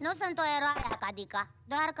voie. Nu sunt o eroare acadică,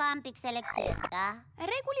 doar că am pixelexie, da?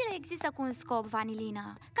 Regulile există cu un scop, Vanilina,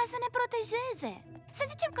 ca să ne protejeze. Să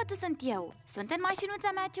zicem că tu sunt eu. Sunt în mașinuța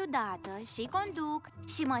mea ciudată și conduc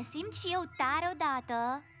și mă simt și eu tare odată.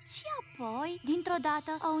 Și apoi, dintr-o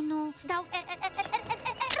dată, oh nu, dau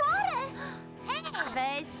eroare!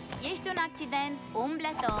 Vezi, ești un accident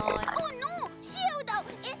umblător. Oh nu, și eu dau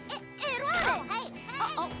eroare!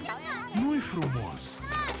 Nu-i frumos!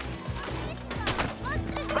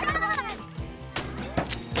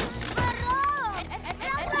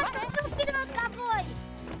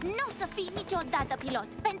 Nu o să fii niciodată pilot,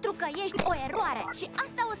 pentru că ești o eroare și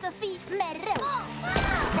asta o să fii mereu.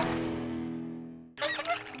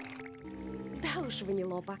 Да уж,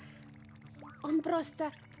 Ванеллопа, он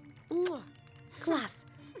просто... Класс,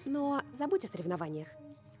 но забудь о соревнованиях.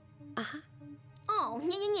 Ага. О,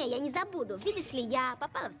 не-не-не, я не забуду. Видишь ли, я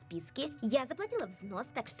попала в списки, я заплатила взнос,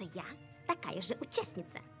 так что я такая же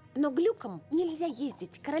участница. Но глюком нельзя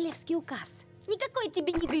ездить, королевский указ. Никакой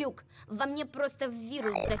тебе не глюк, во мне просто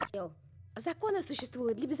вирус засел. Законы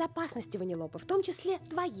существуют для безопасности, Ванеллопа, в том числе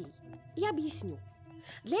твоей. Я объясню.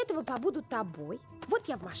 Для этого побуду тобой. Вот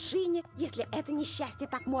я в машине, если это несчастье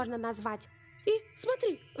так можно назвать. И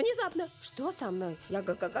смотри, внезапно, что со мной? Я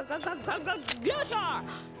глюша!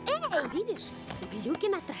 Эй, видишь? Глюки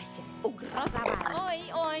на трассе. Угроза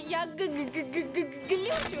аварии. Ой, я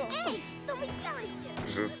глючу. Эй, что вы делаете?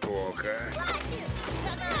 Жестоко. Хватит!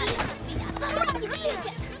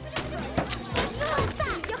 Пожалуйста!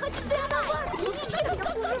 Я хочу соревноваться! Ничего не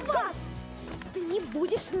хуже вас! Ты не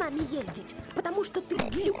будешь с нами ездить, потому что ты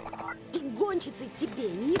глюк, и гонщицей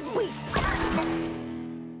тебе не быть.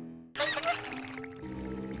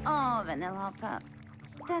 O, Vanellope,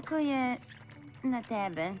 tako je na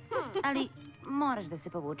tebe, ali moraš da se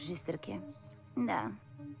povučeš iz trke. Da.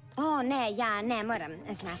 O, ne, ja ne moram,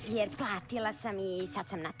 znaš, jer platila sam i sad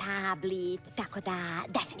sam na tabli, tako da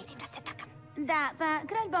definitivno se trkam. Da, pa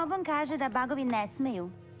kralj Bonbon kaže da bagovi ne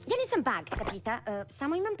smeju. Ja nisam bug, Kapita,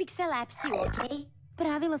 samo imam pikselepsiju, okej?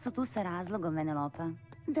 Pravila su tu sa razlogom, Vanellope,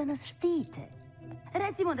 da nas štite.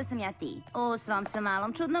 Recimo da sam ja ti. U svom sam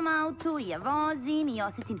malom čudnom autu i ja vozim i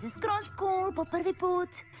osjetim se skroz cool po prvi put.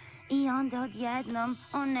 I onda odjednom,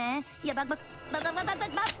 o ne, ja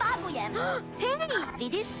bagujem. Hej!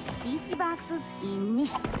 Vidiš, ti si baksuz i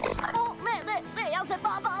ništa. O, ne, ja se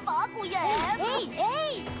bagujem.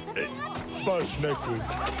 Ej! Baš nekud.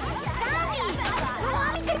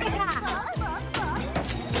 Lamite ga!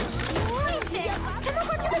 Ujte, samo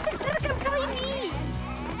hoću da se trkam kao i vi.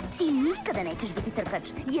 Ti nikada nećeš biti trkač,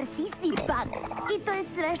 jer ti si bug. I to je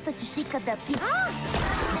sve što ćeš ikada biti.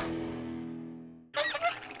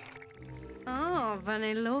 O,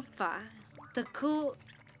 Vanellopa, tako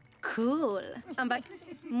cool. Ampak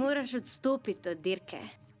moraš odstopiti od dirke.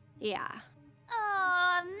 Ja.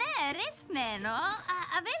 Ne, res ne, no.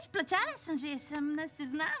 A veš, plačala sem že, sem na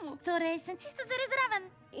seznamu. Torej, sem čisto zares zraven.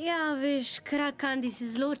 Ja, veš, kralj Kandi si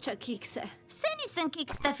zloča kikse. Saj nisem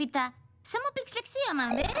kikstafita. Samo piksleksijo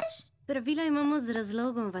imam, veš? Pravila imamo z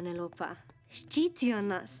razlogom, Vanellopa. Ščitijo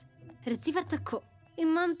nas. Recimo tako.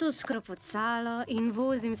 Imam to skropocalo in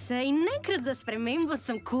vozim se in nekrat za spremembo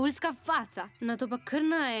sem kulska faca. Na to pa kar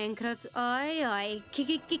naenkrat,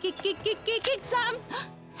 kiksam.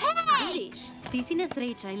 Vidiš, ti si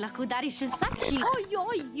nesreča in lahko udariš vsak hip.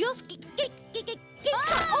 Jaz kiksam.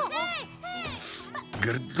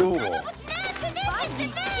 Grdo.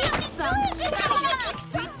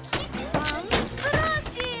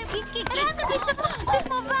 Rada bi se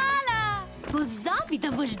potemovala. Pozabi,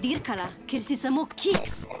 da boš dirkala, ker si samo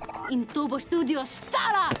kiks. In to boš tudi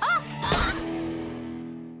ostala.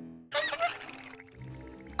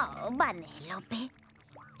 Oh, Vanellope,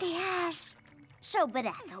 te has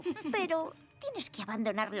sobrado, pero tienes que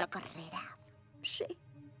abandonar la carrera. Sí.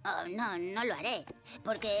 Oh, no lo haré,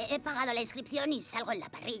 porque he pagado la inscripción y salgo en la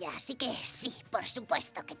parrilla, así que sí, por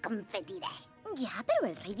supuesto que competiré. Ya, pero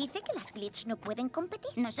el rey dice que las glitch no pueden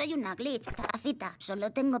competir. No soy una glitch, Tafita, solo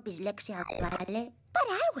tengo pislexia, ¿vale?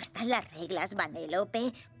 Para algo están las reglas,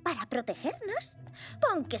 Vanellope, para protegernos.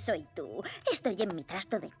 Pon que soy tú, estoy en mi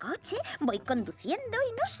trasto de coche, voy conduciendo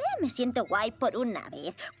y no sé, me siento guay por una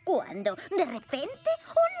vez. Cuando, de repente,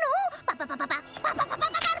 ¡oh no!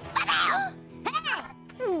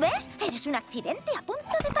 ¿Ves? Eres un accidente a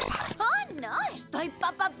punto de pasar. ¡Oh, no! ¡Estoy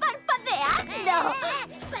parpadeando!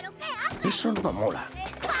 ¿Pero qué haces? Eso no mola.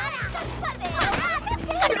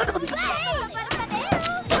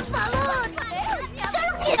 ¡Por favor!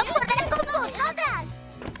 ¡Solo quiero correr con vosotras!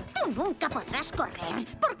 Tú nunca podrás correr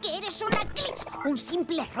porque eres una glitch, un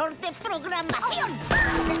simple error de programación.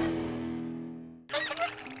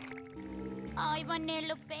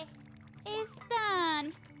 Vanellope.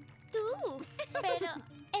 Están. Tú. Pero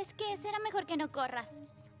es que será mejor que no corras.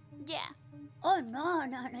 Ya. Oh, no,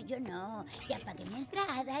 yo no. Ya pagué mi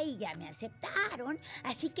entrada y ya me aceptaron.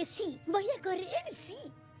 Así que sí, voy a correr, sí.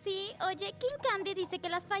 Sí, oye, King Candy dice que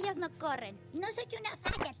las fallas no corren. Y no soy una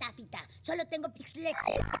falla, Tafita. Solo tengo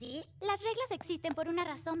pixlexia, ¿sí? Las reglas existen por una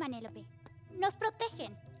razón, Vanellope. Nos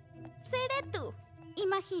protegen. Seré tú.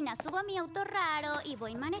 Imagina, subo a mi auto raro y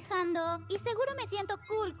voy manejando y seguro me siento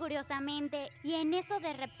cool curiosamente. Y en eso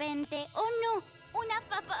de repente, ¡oh no! ¡Una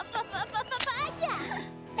falla!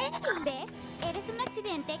 ¿Ves? Eres un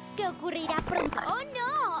accidente que ocurrirá pronto. ¡Oh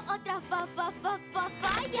no! ¡Otra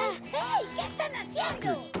falla! ¡Hey! ¿Qué están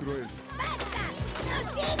haciendo? ¡Qué cruel! ¡Basta! ¡No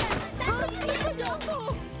sigan! ¡Me están corriendo!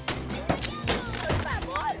 ¡Por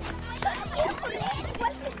favor! ¡Solo quiero correr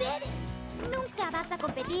igual que ustedes! Nunca vas a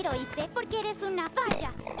competir, ¿oíste? Porque eres una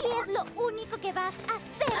falla. Y es lo único que vas a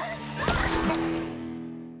hacer.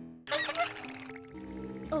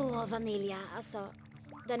 Åh, Vanilja, alltså.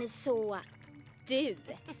 Den är så du.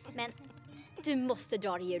 Men du måste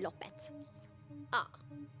dra det julloppet. Ja.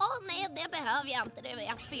 Åh nej, det behöver jag inte, det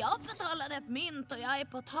vet. För jag betalar ett mynt och jag är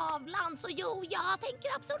på tavlan. Så jo, jag tänker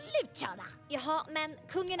absolut köra. Jaha, men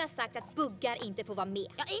kungen har sagt att buggar inte får vara med.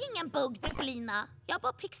 Jag är ingen bugg, Tripolina. Jag har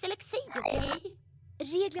bara pixelexi, okej?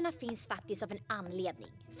 Reglerna finns faktiskt av en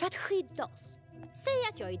anledning. För att skydda oss. Säg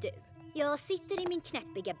att jag är du. Jag sitter i min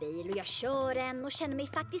knäppiga bil och jag kör den och känner mig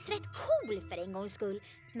faktiskt rätt cool för en gångs skull.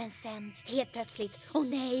 Men sen, helt plötsligt, åh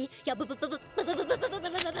nej, jag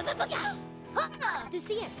du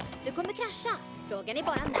ser, du kommer krascha. Frågan är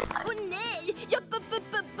bara när. Åh nej, jag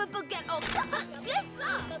buggar också.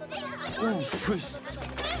 Sluta! Schysst!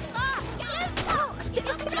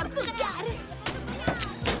 Sluta! Jag buggar!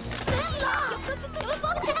 Snälla! Jag vill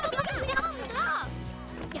bara tävla med andra!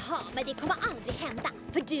 Jaha, men det kommer aldrig hända.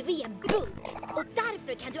 För du är en bugg. Och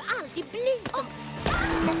därför kan du aldrig bli som oss.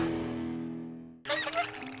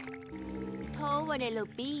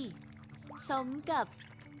 Vanellope สมกับ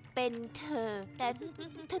เป็นเธอแต่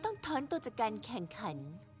เธอต้องถอนตัวจากการแข่งขัน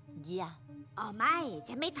อย่า อ๋อไม่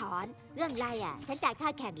ฉันไม่ถอนเรื่องไรอ่ะฉันจ่ายค่า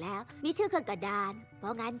แข่งแล้วมีชื่อขึ้นกระดานเพรา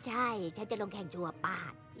ะงั้นใช่ฉันจะลงแข่งชัวร์ปา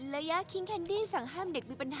ด ระยะคิงแคนดี้สั่งห้ามเด็ก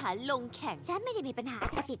มีปัญหาลงแข่ง ฉันไม่ได้มีปัญหา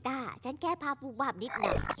ทาฟิต้าฉันแค่พาบูบาบนิดหน่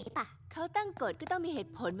อยเอ๋ป่ะ เขาตั้งกฎก็ต้องมีเห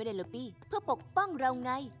ตุผล Vanellope เพื่อปกป้องเราไ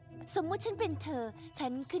งสมมุติฉันเป็นเธอฉั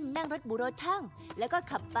นขึ้นนั่งรถบูโรทั่งแล้วก็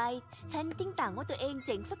ขับไปฉันติ้งต่างว่าตัวเองเ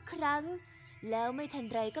จ๋งสักครั้งแล้วไม่ทัน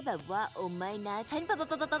ไรก็แบบว่าโอ้ไม่นะฉันเป็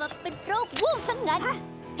นโรควูบซะงั้น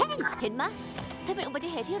เห็นมะเธอเป็นอุบัติ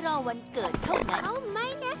เหตุที่รอวันเกิดเท่านั้น เอ้าไม่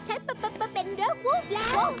นะฉันเป็นโรควูบแล้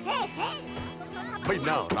วเฮ้ไม่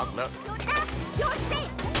น่ารักนะ หยุดสิ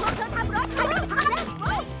พวกเธอทำรถฉันพังแ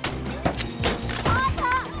ล้วพอเถ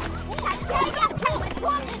อะฉันแค่อยากแข่งเหมือนพ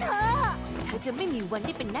วกเธอ เธอจะไม่มีวันไ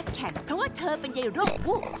ด้เป็นนักแข่งเพราะว่าเธอเป็นยายโรค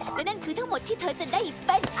วูบและนั่นคือทั้งหมดที่เธอจะได้เ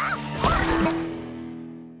ป็น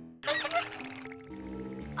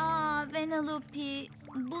Vanellope,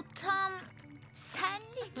 bu tam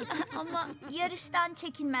senlik ama yarıştan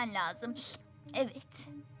çekilmen lazım. Evet.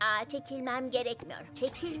 Çekilmem gerekmiyor.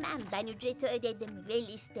 Çekilmem. Ben ücreti ödedim ve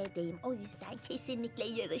listedeyim. O yüzden kesinlikle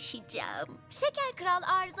yarışacağım. Şeker Kral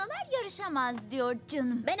arızalar yarışamaz diyor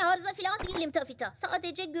canım. Ben arıza falan değilim Tafita.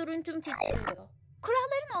 Sadece görüntüm titriyor.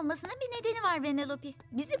 Kuralların olmasının bir nedeni var Vanellope.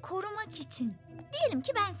 Bizi korumak için. Diyelim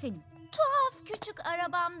ki ben senin tuhaf küçük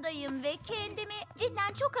arabamdayım ve kendimi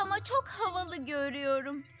cidden çok ama çok havalı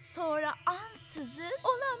görüyorum. Sonra ansızın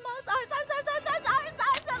olamaz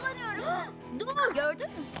arızalanıyorum. Dur! Gördün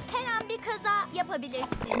mü? Her an bir kaza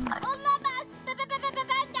yapabilirsin. Olamaz. Ben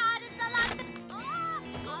de arızalandım.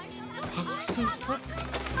 Haksızlık.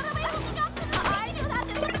 Arabaya olacaksınız.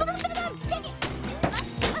 Arızalandım. Çekil.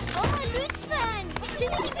 Ama lütfen.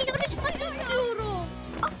 Sizin gibi yarışmak istiyorum.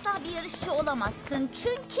 Asla bir yarışçı olamazsın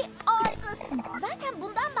çünkü arızasın. Zaten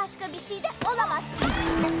bundan başka bir şey de olamazsın.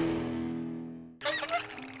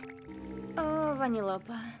 О,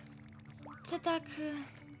 Vanellope, це так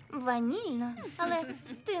ванільно, але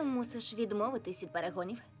ти мусиш відмовитись від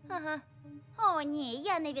перегонів. Ага. О, ні,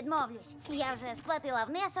 я не відмовлюсь. Я вже сплатила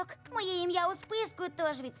внесок. Моє ім'я у списку,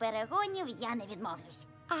 тож від перегонів я не відмовлюсь.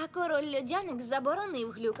 А король льодяник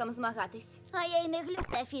заборонив глюкам змагатись. А я й не глюк,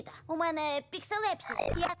 Тафіта. У мене пікселепсія,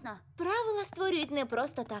 ясно? Правила створюють не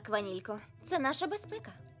просто так, Ванілько. Це наша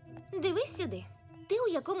безпека. Дивись сюди. Ти у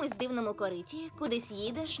якомусь дивному кориті, кудись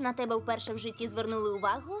їдеш, на тебе вперше в житті звернули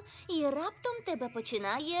увагу, і раптом тебе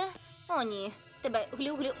починає... О, ні. Тебе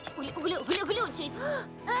глючить.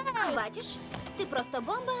 Бачиш? Ти просто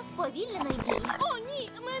бомба вповільненої дії. О, ні,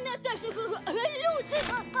 мене теж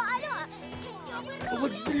глючить. Алло,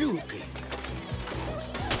 От злюки.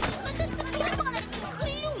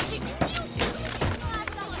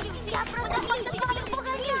 Я продовжую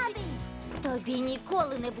горяти. Тобі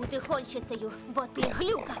ніколи не бути гонщицею, бо ти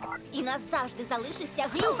глюка. І назавжди залишишся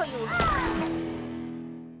глюкою.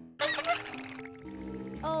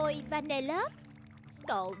 Ôi Vanellope,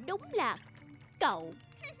 cậu đúng là cậu.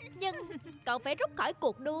 Nhưng cậu phải rút khỏi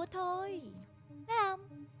cuộc đua thôi. Thấy không?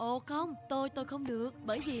 Ồ không, tôi không được.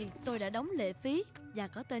 Bởi vì tôi đã đóng lệ phí và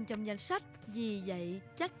có tên trong danh sách. Vì vậy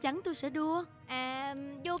chắc chắn tôi sẽ đua. À,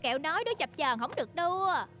 vua kẹo nói đứa chập chờn không được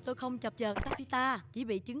đua. Tôi không chập chờn Tafita, chỉ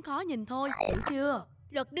bị chứng khó nhìn thôi, hiểu chưa?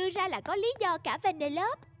 Luật đưa ra là có lý do cả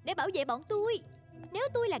Vanellope để bảo vệ bọn tôi. Nếu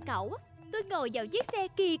tôi là cậu, tôi ngồi vào chiếc xe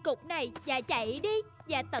kỳ cục này và chạy đi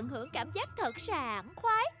và tận hưởng cảm giác thật sảng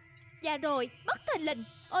khoái. Và rồi bất thình lình,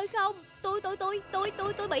 ôi không, tôi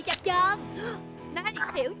bị chập chờn. Này,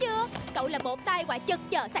 hiểu chưa? Cậu là một tai họa chật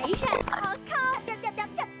chờ xảy ra. Không,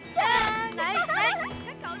 Này,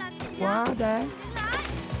 các cậu làm gì vậy? Quá đáng.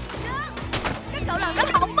 Các cậu làm nó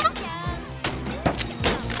hỏng mất.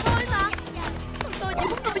 Tôi mà, tôi chỉ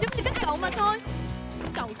muốn đua giống như các cậu mà thôi.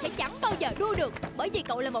 Cậu sẽ chẳng bao giờ đua được, bởi vì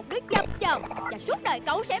cậu là một đứa chập chờn và suốt đời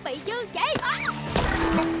cậu sẽ bị như vậy.